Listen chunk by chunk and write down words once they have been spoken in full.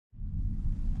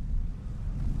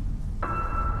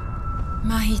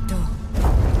Mahito.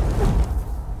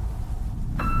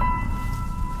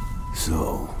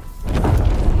 So,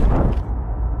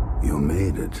 you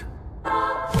made it.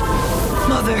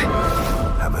 Mother!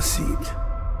 Have a seat.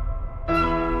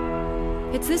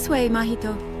 It's this way,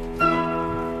 Mahito.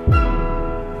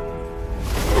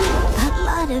 A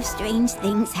lot of strange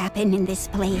things happen in this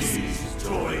place.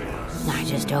 I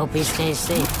just hope he stays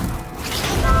safe.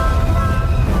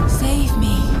 Save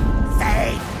me.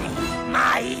 Save me,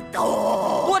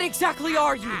 Mahito! What exactly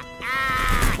are you?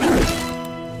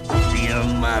 Your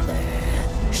mother.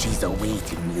 She's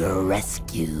awaiting your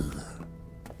rescue.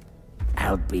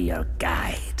 I'll be your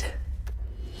guide.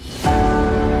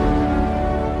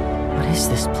 What is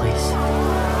this place?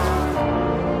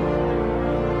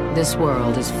 This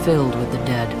world is filled with the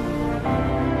dead.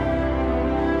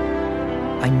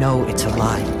 I know it's a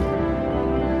lie,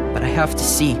 but I have to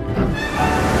see.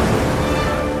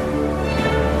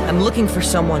 I'm looking for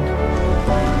someone.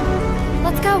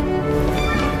 Let's go.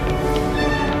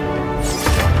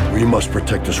 We must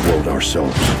protect this world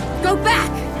ourselves. Go back!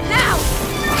 Now!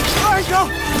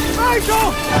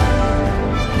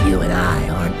 You and I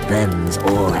aren't friends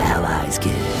or allies,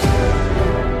 kid.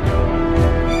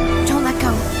 Don't let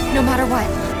go, no matter what.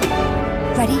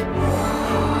 Ready?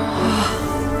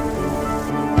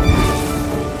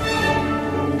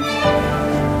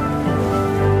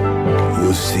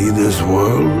 You see this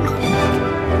world?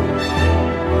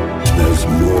 There's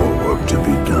more work to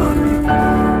be done.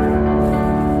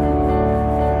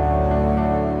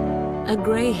 A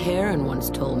gray heron once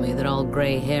told me that all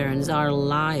gray herons are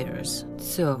liars.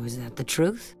 So is that the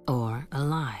truth or a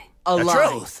lie? A The lie.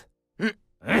 truth.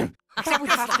 That would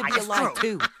have to be a lie,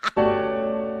 too.